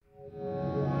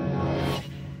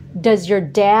Does your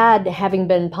dad, having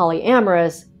been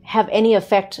polyamorous, have any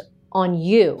effect on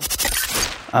you?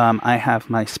 I have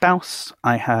my spouse,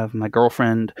 I have my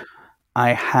girlfriend,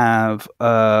 I have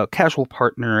a casual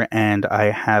partner, and I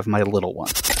have my little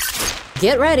one.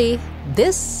 Get ready.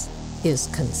 This is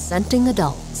Consenting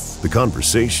Adults. The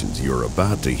conversations you're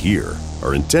about to hear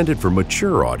are intended for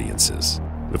mature audiences.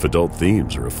 If adult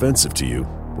themes are offensive to you,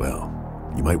 well,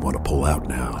 you might want to pull out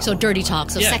now. So dirty talk,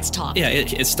 sex talk. Yeah,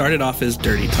 it started off as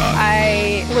dirty talk.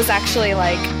 I was actually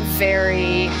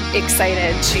very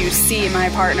excited to see my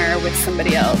partner with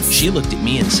somebody else. She looked at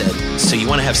me and said, so you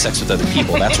want to have sex with other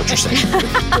people, that's what you're saying.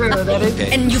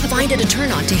 Okay. And you find it a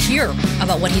turn on to hear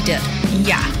about what he did.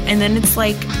 Yeah, and then it's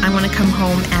I want to come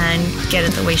home and get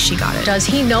it the way she got it. Does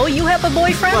he know you have a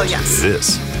boyfriend? Well, yes.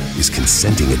 This is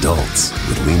Consenting Adults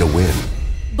with Lena Wynn.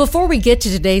 Before we get to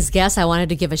today's guest, I wanted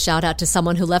to give a shout out to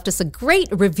someone who left us a great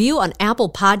review on Apple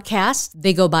Podcasts.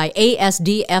 They go by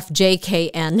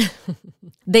ASDFJKN.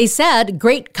 They said,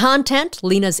 great content.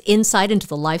 Lena's insight into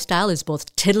the lifestyle is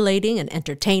both titillating and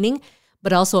entertaining,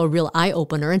 but also a real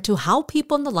eye-opener into how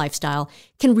people in the lifestyle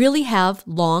can really have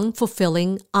long,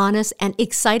 fulfilling, honest, and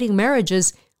exciting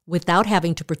marriages without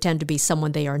having to pretend to be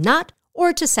someone they are not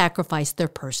or to sacrifice their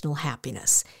personal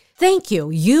happiness. Thank you.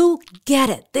 You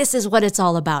get it. This is what it's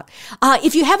all about.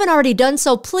 If you haven't already done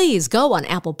so, please go on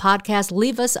Apple Podcasts,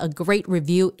 leave us a great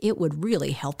review. It would really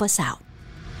help us out.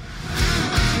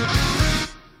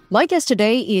 My guest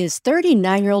today is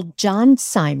 39-year-old John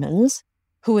Simons,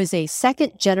 who is a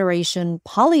second-generation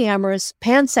polyamorous,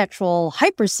 pansexual,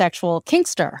 hypersexual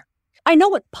kinkster. I know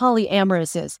what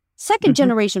polyamorous is.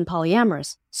 Second-generation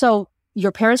polyamorous. So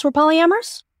your parents were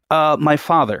polyamorous? My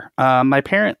father. My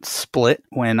parents split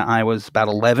when I was about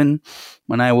 11.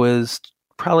 When I was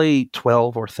probably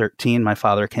 12 or 13, my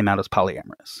father came out as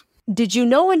polyamorous. Did you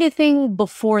know anything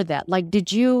before that?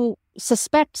 Did you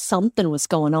suspect something was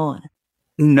going on?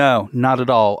 No, not at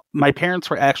all. My parents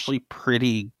were actually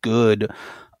pretty good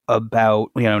about,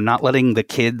 not letting the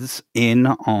kids in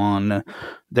on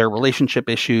their relationship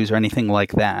issues or anything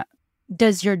like that.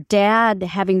 Does your dad,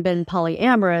 having been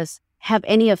polyamorous, have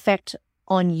any effect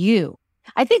on you?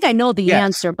 I think I know the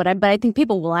answer, but I think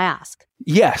people will ask.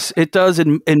 Yes, it does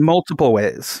in multiple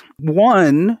ways.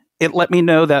 One, it let me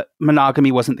know that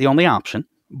monogamy wasn't the only option.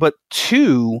 But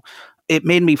two, it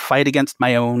made me fight against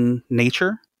my own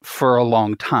nature for a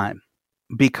long time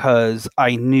because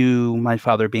I knew my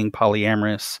father being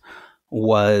polyamorous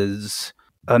was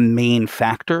a main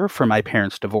factor for my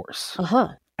parents' divorce.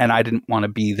 And I didn't want to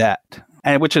be that.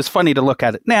 And which is funny to look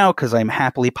at it now because I'm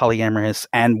happily polyamorous,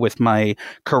 and with my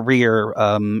career,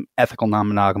 ethical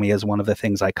non-monogamy is one of the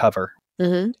things I cover.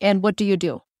 Mm-hmm. And what do you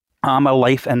do? I'm a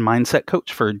life and mindset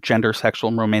coach for gender, sexual,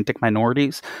 and romantic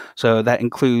minorities. So that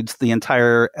includes the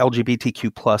entire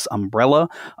LGBTQ plus umbrella,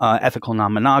 ethical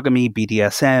non-monogamy,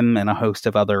 BDSM, and a host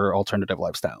of other alternative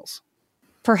lifestyles.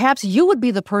 Perhaps you would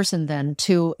be the person then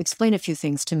to explain a few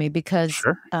things to me because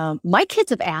Sure. My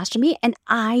kids have asked me and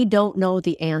I don't know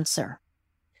the answer.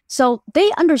 So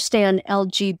they understand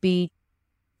LGBT.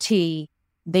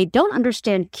 They don't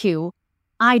understand Q.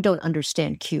 I don't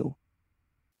understand Q.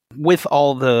 With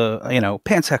all the,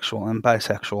 pansexual and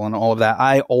bisexual and all of that,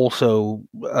 I also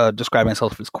describe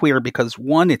myself as queer because,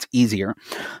 one, it's easier,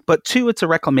 but two, it's a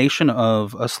reclamation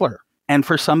of a slur. And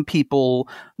for some people,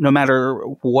 no matter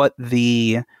what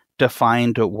the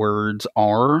defined words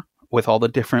are, with all the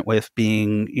different, with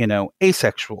being,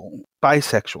 asexual,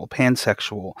 bisexual,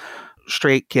 pansexual,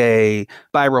 straight, gay,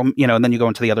 and then you go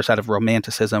into the other side of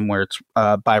romanticism where it's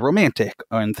biromantic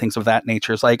and things of that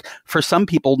nature. It's for some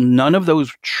people, none of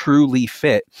those truly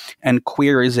fit. And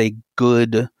queer is a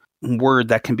good word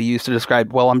that can be used to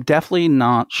describe, well, I'm definitely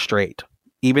not straight.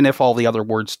 Even if all the other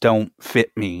words don't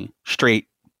fit me, straight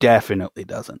definitely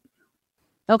doesn't.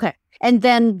 Okay. And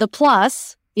then the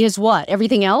plus is what?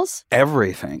 Everything else?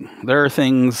 Everything. There are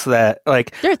things that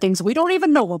there are things we don't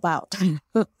even know about.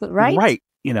 Right? Right.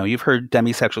 You've heard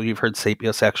demisexual, you've heard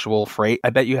sapiosexual, I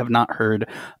bet you have not heard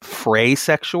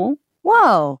phrasexual.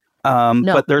 Whoa. No.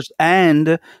 But there's,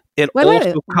 and it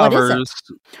also covers,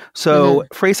 so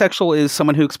phrasexual is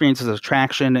someone who experiences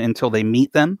attraction until they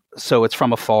meet them. So it's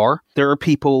from afar. There are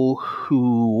people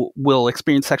who will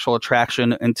experience sexual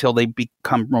attraction until they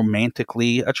become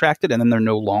romantically attracted, and then they're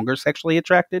no longer sexually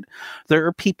attracted. There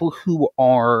are people who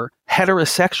are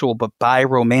heterosexual, but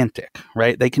biromantic,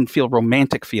 right? They can feel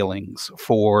romantic feelings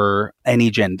for any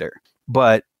gender,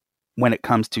 but when it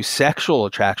comes to sexual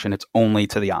attraction, it's only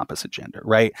to the opposite gender,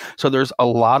 right? So there's a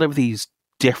lot of these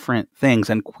different things,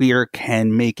 and queer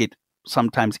can make it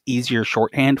sometimes easier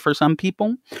shorthand for some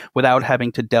people without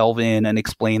having to delve in and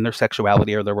explain their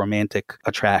sexuality or their romantic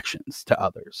attractions to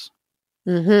others.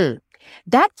 Mm-hmm.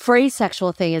 That phrase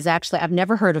sexual thing is actually, I've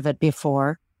never heard of it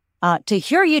before. To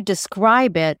hear you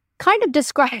describe it kind of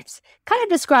describes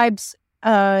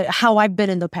how I've been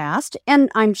in the past. And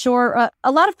I'm sure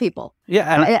a lot of people.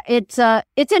 Yeah.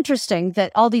 It's interesting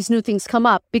that all these new things come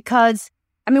up because,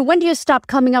 I mean, when do you stop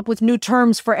coming up with new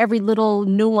terms for every little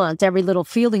nuance, every little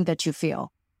feeling that you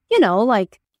feel? You know,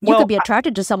 like you could be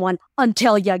attracted to someone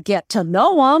until you get to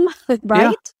know them,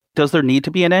 right? Yeah. Does there need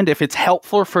to be an end? If it's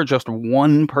helpful for just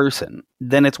one person,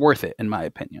 then it's worth it, in my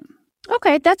opinion.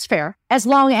 Okay, that's fair. As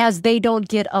long as they don't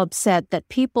get upset that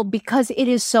people, because it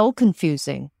is so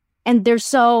confusing. And they're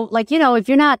so, like, you know, if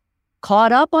you're not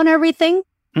caught up on everything,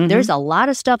 there's a lot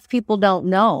of stuff people don't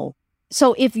know.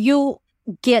 So if you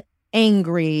get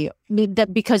angry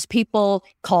that because people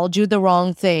called you the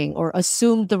wrong thing or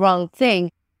assumed the wrong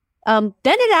thing, then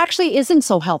it actually isn't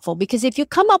so helpful. Because if you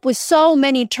come up with so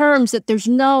many terms that there's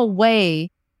no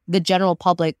way the general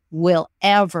public will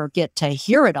ever get to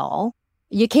hear it all,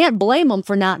 you can't blame them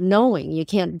for not knowing. You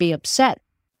can't be upset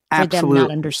for them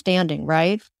not understanding,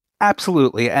 right?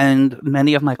 Absolutely. And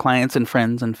many of my clients and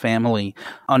friends and family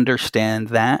understand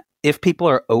that if people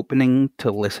are opening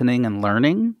to listening and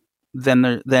learning,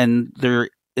 then there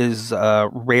is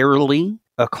rarely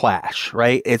a clash,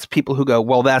 right? It's people who go,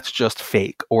 well, that's just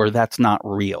fake or that's not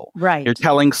real. Right. You're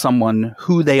telling someone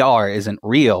who they are isn't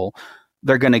real.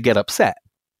 They're going to get upset.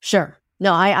 Sure.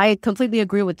 No, I completely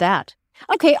agree with that.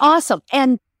 Okay, awesome.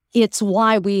 And it's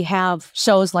why we have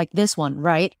shows like this one,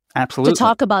 right? Absolutely. To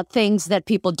talk about things that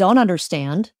people don't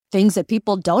understand, things that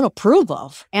people don't approve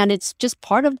of. And it's just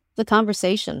part of the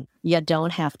conversation. You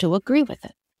don't have to agree with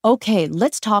it. Okay,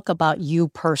 let's talk about you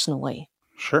personally.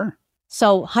 Sure.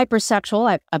 So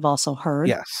hypersexual, I've also heard.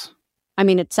 Yes. I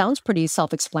mean, it sounds pretty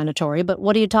self-explanatory, but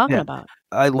what are you talking about?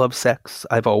 I love sex.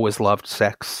 I've always loved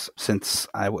sex since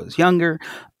I was younger.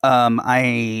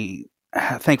 I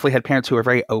thankfully had parents who were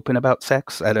very open about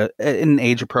sex in an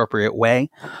age-appropriate way.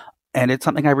 And it's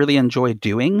something I really enjoy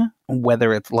doing,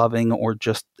 whether it's loving or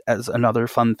just as another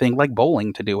fun thing like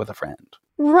bowling to do with a friend.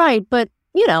 Right. But,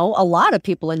 you know, a lot of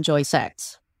people enjoy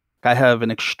sex. I have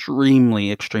an extremely,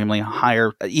 extremely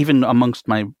higher, even amongst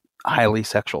my highly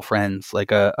sexual friends,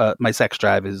 like my sex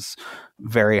drive is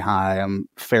very high. I'm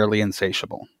fairly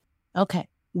insatiable. Okay.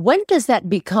 When does that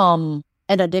become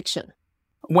an addiction?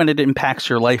 When it impacts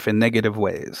your life in negative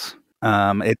ways.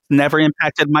 It's never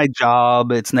impacted my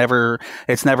job. It's never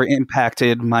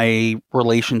impacted my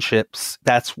relationships.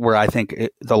 That's where I think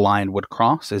the line would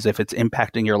cross, is if it's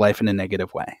impacting your life in a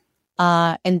negative way.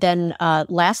 And then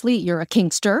lastly, you're a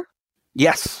kinkster.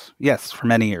 Yes, for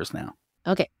many years now.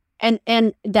 Okay.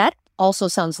 And that also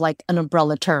sounds like an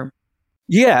umbrella term.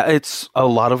 Yeah, it's a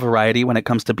lot of variety when it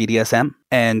comes to BDSM.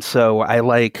 And so I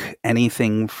like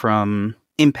anything from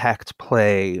impact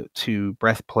play to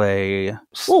breath play,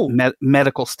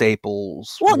 medical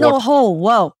staples. Whoa.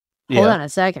 Hold on a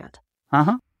second.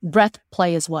 Uh-huh. Breath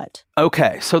play is what?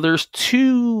 Okay, so there's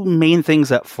two main things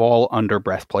that fall under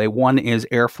breath play. One is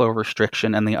airflow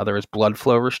restriction and the other is blood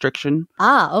flow restriction.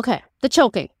 Ah, okay. The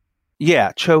choking.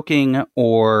 Yeah, choking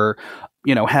or,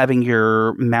 you know, having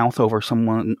your mouth over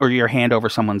someone or your hand over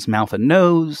someone's mouth and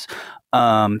nose,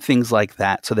 things like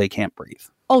that so they can't breathe.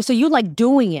 Oh, so you like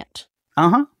doing it?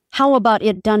 Uh-huh. How about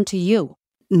it done to you?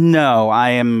 No,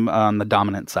 I am on the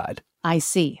dominant side. I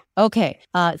see. Okay.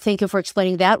 Thank you for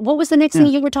explaining that. What was the next thing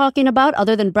you were talking about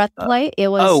other than breath play? It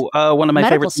was one of my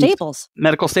medical favorite staples.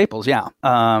 Medical staples, yeah.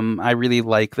 I really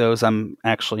like those. I'm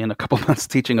actually in a couple months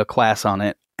teaching a class on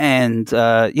it. And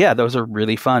those are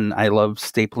really fun. I love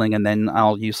stapling, and then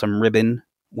I'll use some ribbon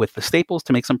with the staples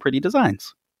to make some pretty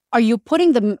designs. Are you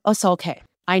putting them... Oh, so okay.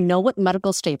 I know what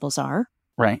medical staples are.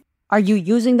 Right. Are you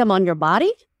using them on your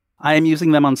body? I am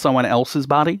using them on someone else's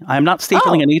body. I am not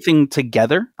stapling anything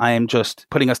together. I am just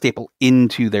putting a staple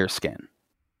into their skin.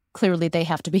 Clearly, they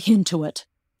have to be into it.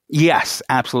 Yes,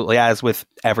 absolutely. As with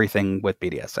everything with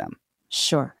BDSM.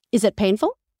 Sure. Is it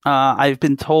painful? I've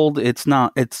been told it's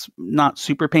not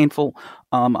super painful.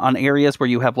 On areas where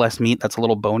you have less meat that's a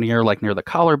little bonier, like near the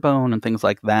collarbone and things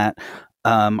like that,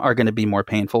 are going to be more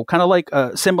painful. Kind of like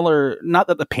similar, not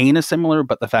that the pain is similar,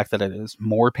 but the fact that it is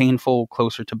more painful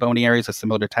closer to bony areas is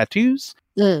similar to tattoos.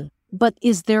 But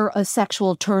is there a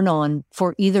sexual turn on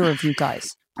for either of you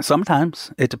guys?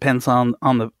 Sometimes it depends on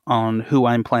who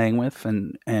I'm playing with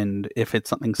and if it's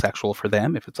something sexual for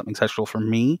them, if it's something sexual for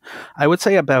me. I would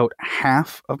say about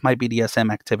half of my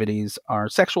BDSM activities are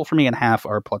sexual for me and half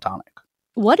are platonic.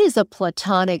 What is a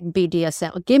platonic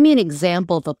BDSM? Give me an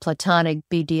example of a platonic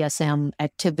BDSM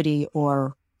activity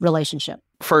or relationship?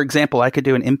 For example, I could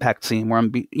do an impact scene where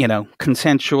I'm,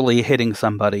 consensually hitting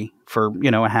somebody for,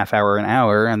 a half hour, an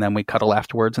hour, and then we cuddle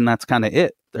afterwards, and that's kind of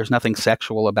it. There's nothing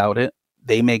sexual about it.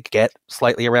 They may get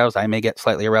slightly aroused, I may get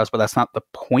slightly aroused, but that's not the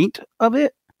point of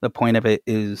it. The point of it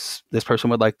is this person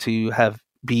would like to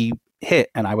be hit,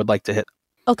 and I would like to hit.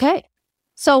 Okay.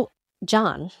 So,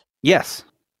 John. Yes.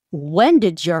 When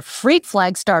did your freak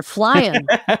flag start flying?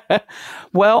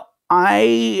 Well,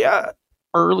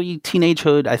 early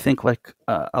teenagehood, I think like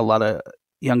a lot of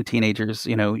young teenagers,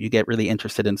 you get really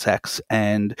interested in sex.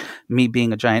 And me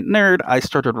being a giant nerd, I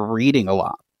started reading a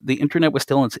lot. The internet was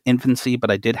still in its infancy, but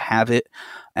I did have it.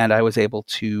 And I was able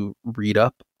to read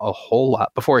up a whole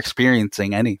lot before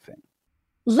experiencing anything.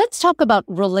 Let's talk about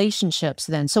relationships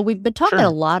then. So we've been talking a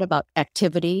lot about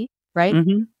activity, right?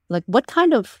 Mm-hmm. Like what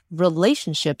kind of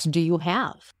relationships do you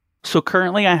have? So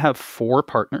currently I have 4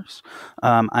 partners.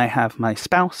 I have my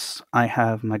spouse, I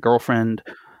have my girlfriend,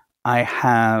 I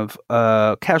have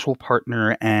a casual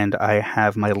partner, and I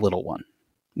have my little one,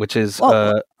 which is...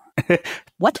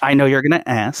 What? I know you're going to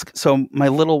ask. So my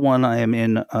little one I am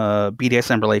in a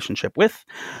BDSM relationship with,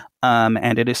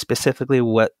 and it is specifically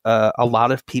what a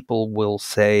lot of people will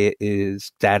say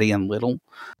is daddy and little.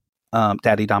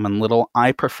 Daddy, dom, and little.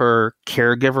 I prefer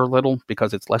caregiver little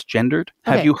because it's less gendered.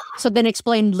 Okay. So then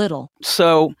explain little.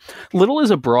 So little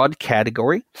is a broad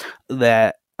category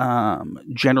that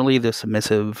generally the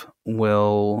submissive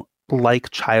will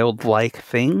like childlike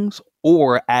things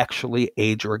or actually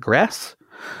age regress.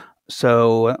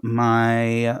 So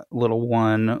my little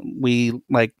one,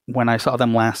 when I saw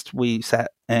them last, we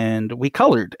sat and we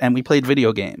colored and we played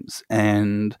video games.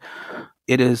 And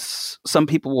it is, some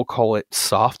people will call it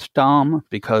soft dom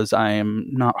because I am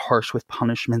not harsh with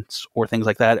punishments or things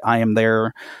like that. I am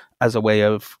there as a way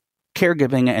of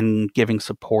caregiving and giving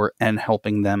support and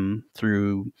helping them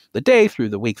through the day, through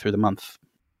the week, through the month.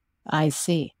 I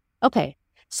see. Okay.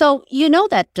 So you know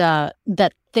that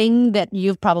thing that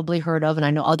you've probably heard of, and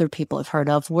I know other people have heard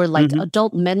of, where like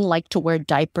adult men like to wear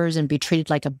diapers and be treated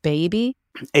like a baby?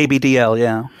 ABDL,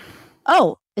 yeah.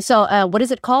 Oh, so what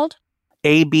is it called?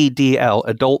 ABDL,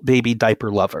 Adult Baby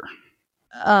Diaper Lover.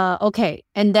 Okay.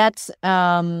 And that's...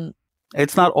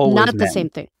 it's not always not men. the same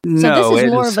thing. So No, this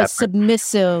is more is of separate. a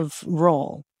submissive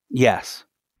role. Yes.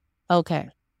 Okay.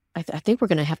 I think we're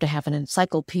going to have an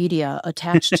encyclopedia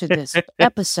attached to this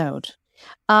episode.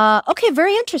 Okay,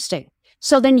 very interesting.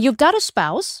 So then you've got a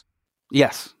spouse.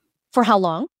 Yes. For how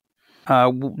long?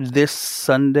 This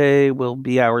Sunday will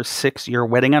be our 6-year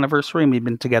wedding anniversary, and we've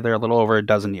been together a little over a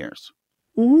dozen years.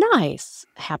 Nice.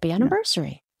 Happy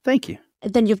anniversary. Thank you.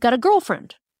 And then you've got a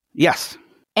girlfriend. Yes.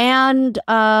 And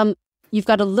you've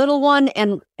got a little one,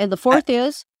 and the fourth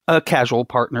is? A casual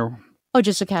partner. Oh,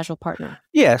 just a casual partner.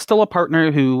 Yeah, still a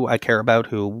partner who I care about,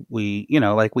 who we,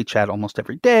 we chat almost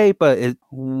every day, but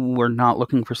we're not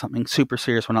looking for something super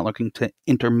serious. We're not looking to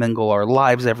intermingle our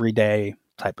lives every day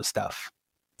type of stuff.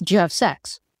 Do you have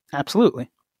sex? Absolutely.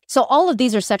 So all of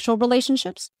these are sexual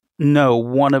relationships? No,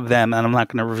 one of them, and I'm not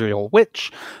going to reveal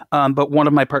which, but one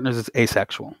of my partners is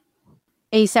asexual.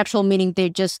 Asexual meaning they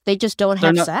just don't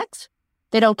have sex?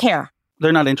 They don't care?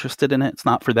 They're not interested in it. It's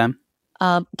not for them.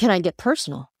 Can I get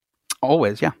personal?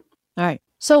 Always, yeah. All right.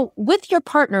 So with your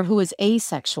partner who is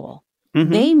asexual,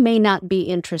 they may not be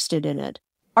interested in it.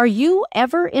 Are you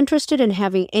ever interested in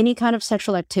having any kind of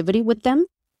sexual activity with them?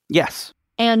 Yes.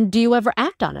 And do you ever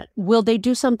act on it? Will they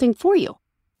do something for you?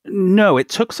 No, it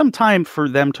took some time for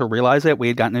them to realize that we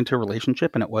had gotten into a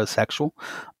relationship and it was sexual.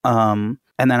 And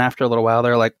then after a little while,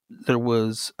 there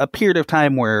was a period of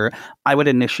time where I would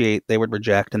initiate, they would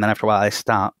reject, and then after a while I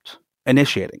stopped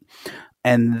initiating.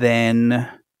 And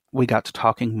then we got to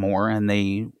talking more and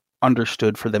they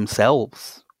understood for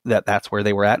themselves that that's where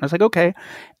they were at. And I was like, okay,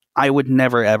 I would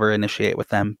never, ever initiate with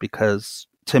them because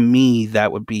to me,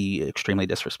 that would be extremely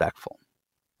disrespectful.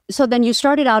 So then you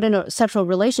started out in a sexual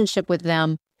relationship with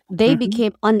them. They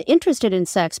became uninterested in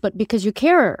sex, but because you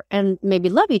care and maybe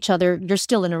love each other, you're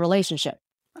still in a relationship.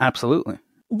 Absolutely.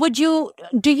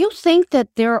 Do you think that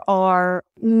there are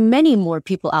many more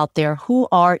people out there who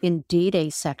are indeed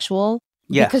asexual?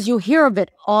 Yes. Because you hear of it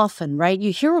often, right?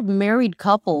 You hear of married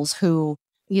couples who,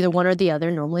 either one or the other,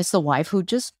 normally it's the wife, who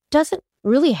just doesn't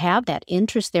really have that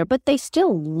interest there, but they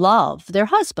still love their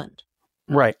husband.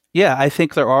 Right. Yeah, I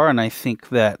think there are, and I think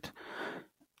that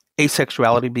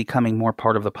asexuality becoming more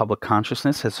part of the public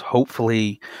consciousness has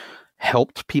hopefully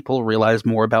helped people realize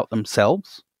more about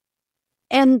themselves.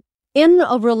 And in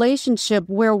a relationship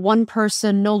where one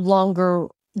person no longer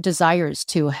desires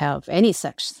to have any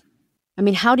sex, I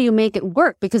mean, how do you make it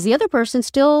work? Because the other person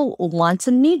still wants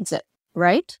and needs it,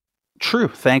 right? True.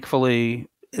 Thankfully,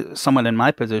 someone in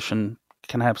my position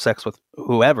can have sex with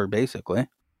whoever, basically.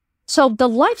 So the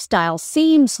lifestyle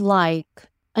seems like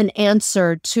an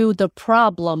answer to the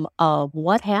problem of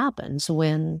what happens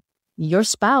when your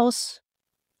spouse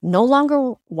no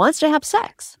longer wants to have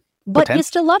sex, but you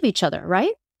still love each other,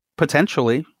 right?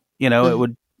 Potentially. It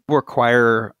would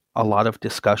require a lot of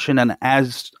discussion. And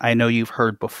as I know you've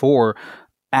heard before,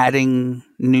 adding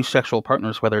new sexual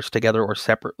partners, whether it's together or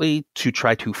separately, to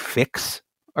try to fix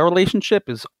a relationship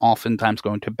is oftentimes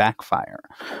going to backfire.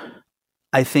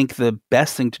 I think the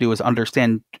best thing to do is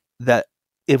understand that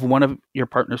if one of your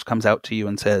partners comes out to you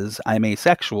and says, I'm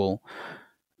asexual,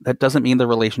 that doesn't mean the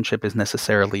relationship is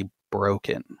necessarily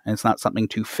broken. And it's not something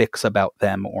to fix about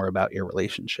them or about your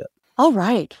relationship. All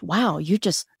right. Wow. You're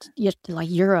just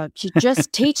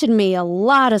teaching me a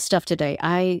lot of stuff today.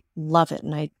 I love it.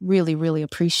 And I really, really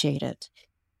appreciate it.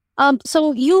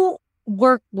 So you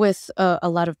work with a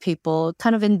lot of people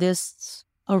kind of in this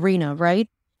arena, right?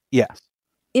 Yes.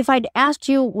 If I'd asked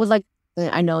you,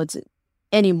 I know it's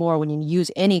anymore when you use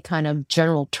any kind of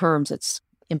general terms, it's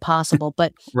impossible.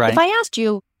 But right. If I asked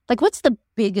you, what's the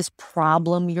biggest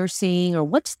problem you're seeing, or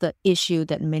what's the issue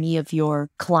that many of your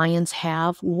clients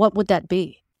have, what would that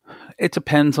be? It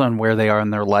depends on where they are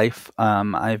in their life.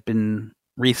 I've been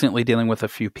recently dealing with a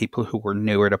few people who were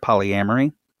newer to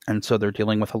polyamory. And so they're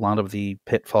dealing with a lot of the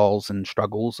pitfalls and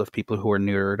struggles of people who are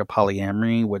newer to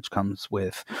polyamory, which comes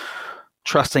with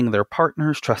trusting their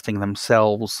partners, trusting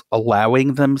themselves,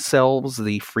 allowing themselves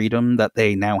the freedom that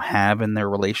they now have in their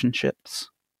relationships.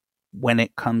 When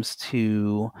it comes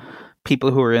to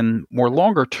people who are in more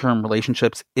longer term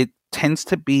relationships, it tends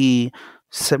to be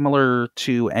similar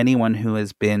to anyone who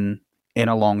has been in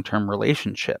a long-term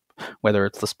relationship, whether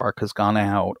it's the spark has gone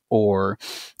out or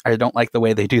I don't like the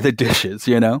way they do the dishes,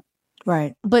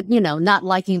 Right. But, not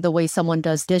liking the way someone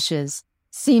does dishes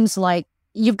seems like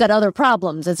you've got other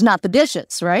problems. It's not the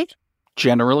dishes, right?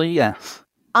 Generally, yes.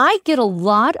 I get a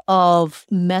lot of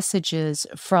messages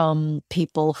from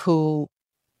people who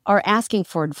are asking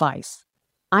for advice.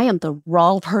 I am the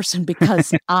wrong person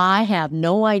because I have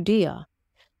no idea.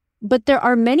 But there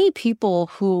are many people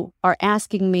who are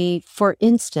asking me, for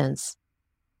instance,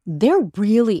 they're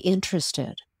really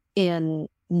interested in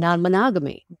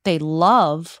non-monogamy. They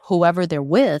love whoever they're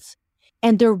with,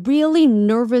 and they're really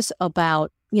nervous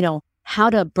about, how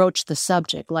to broach the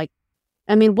subject. What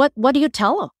do you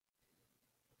tell them?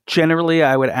 Generally,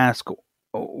 I would ask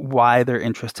why they're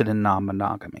interested in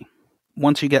non-monogamy.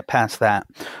 Once you get past that,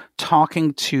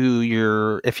 talking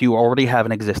to if you already have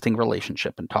an existing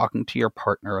relationship and talking to your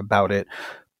partner about it,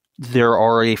 there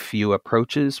are a few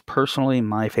approaches. Personally,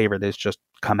 my favorite is just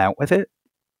come out with it,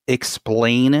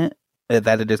 explain it,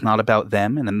 that it is not about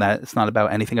them and that it's not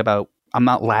about anything about, I'm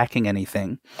not lacking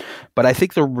anything. But I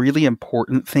think the really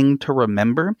important thing to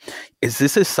remember is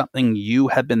this is something you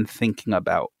have been thinking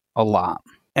about a lot.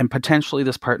 And potentially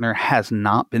this partner has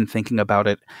not been thinking about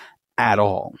it at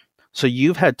all. So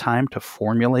you've had time to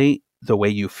formulate the way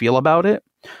you feel about it.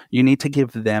 You need to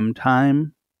give them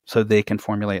time so they can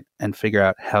formulate and figure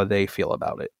out how they feel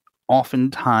about it.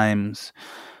 Oftentimes,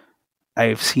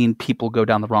 I've seen people go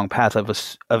down the wrong path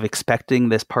of expecting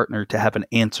this partner to have an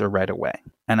answer right away.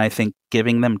 And I think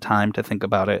giving them time to think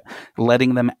about it,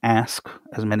 letting them ask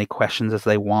as many questions as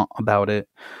they want about it,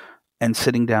 and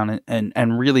sitting down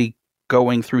and really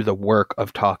going through the work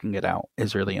of talking it out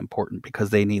is really important because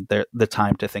they need the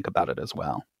time to think about it as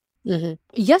well. Mm-hmm.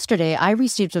 Yesterday, I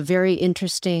received a very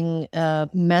interesting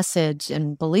message.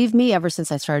 And believe me, ever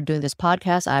since I started doing this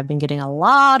podcast, I've been getting a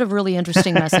lot of really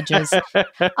interesting messages.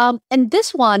 And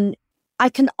this one, I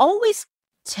can always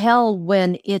tell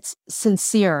when it's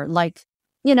sincere,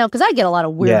 because I get a lot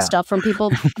of weird stuff from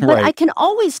people, but Right. I can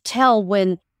always tell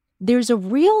when there's a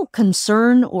real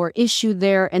concern or issue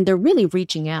there and they're really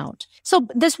reaching out. So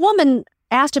this woman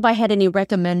asked if I had any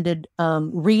recommended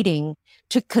reading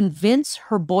to convince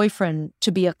her boyfriend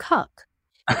to be a cuck.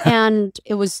 And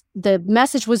the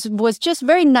message was just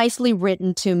very nicely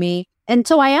written to me. And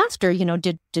so I asked her,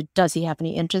 does he have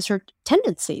any interests or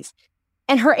tendencies?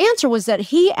 And her answer was that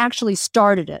he actually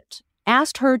started it,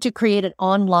 asked her to create an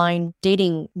online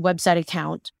dating website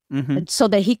account so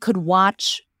that he could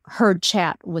watch her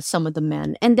chat with some of the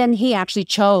men. And then he actually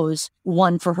chose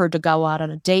one for her to go out on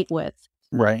a date with.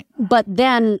 Right. But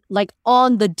then,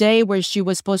 on the day where she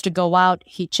was supposed to go out,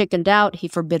 he chickened out. He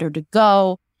forbid her to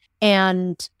go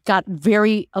and got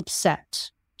very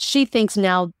upset. She thinks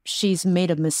now she's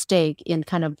made a mistake in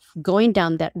kind of going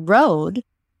down that road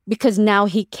because now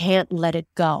he can't let it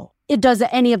go. Does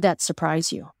any of that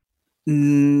surprise you?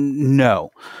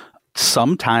 No.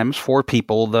 sometimes for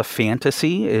people, the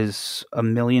fantasy is a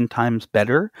million times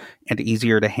better and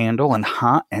easier to handle and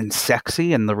hot and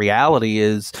sexy. And the reality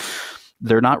is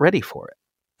they're not ready for it.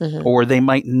 Or they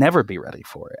might never be ready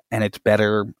for it. And it's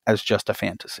better as just a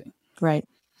fantasy. Right.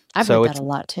 I've read that a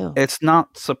lot too. It's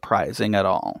not surprising at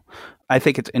all. I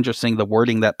think it's interesting the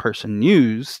wording that person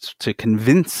used to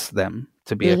convince them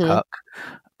to be a cuck,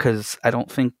 because I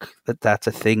don't think that that's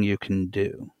a thing you can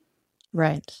do.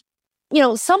 Right.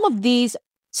 Some of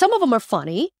them are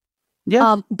funny.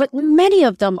 Yeah. But many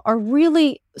of them are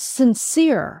really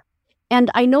sincere. And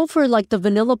I know for like the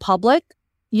vanilla public,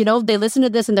 they listen to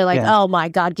this and they're like, oh my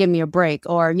God, give me a break.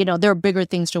 Or, there are bigger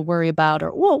things to worry about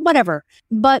or whatever.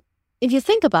 But if you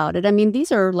think about it, I mean,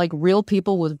 these are like real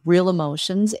people with real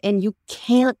emotions, and you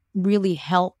can't really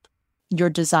help your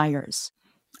desires.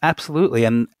 Absolutely.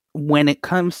 And when it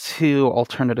comes to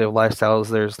alternative lifestyles,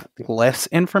 there's less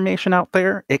information out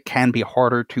there. It can be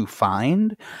harder to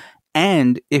find.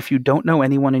 And if you don't know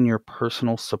anyone in your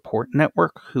personal support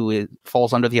network who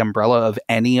falls under the umbrella of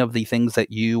any of the things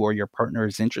that you or your partner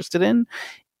is interested in,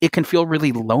 it can feel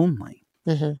really lonely.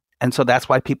 And so that's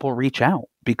why people reach out,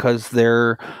 because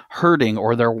they're hurting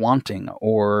or they're wanting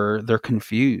or they're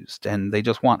confused and they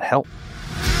just want help.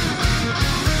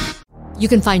 You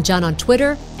can find John on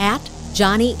Twitter at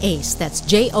Johnny Ace. That's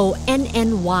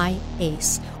JONNY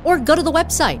Ace. Or go to the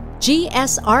website,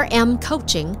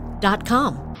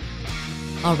 gsrmcoaching.com.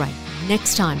 All right,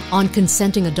 next time on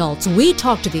Consenting Adults, we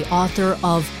talk to the author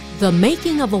of The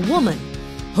Making of a Woman,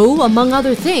 who, among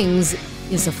other things,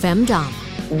 is a femdom.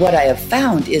 What I have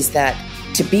found is that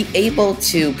to be able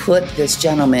to put this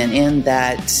gentleman in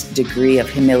that degree of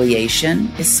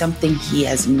humiliation is something he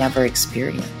has never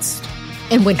experienced.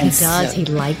 And when he does, he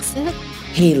likes it?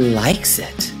 He likes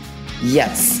it.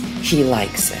 Yes, he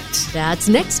likes it. That's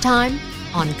next time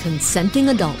on Consenting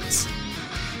Adults.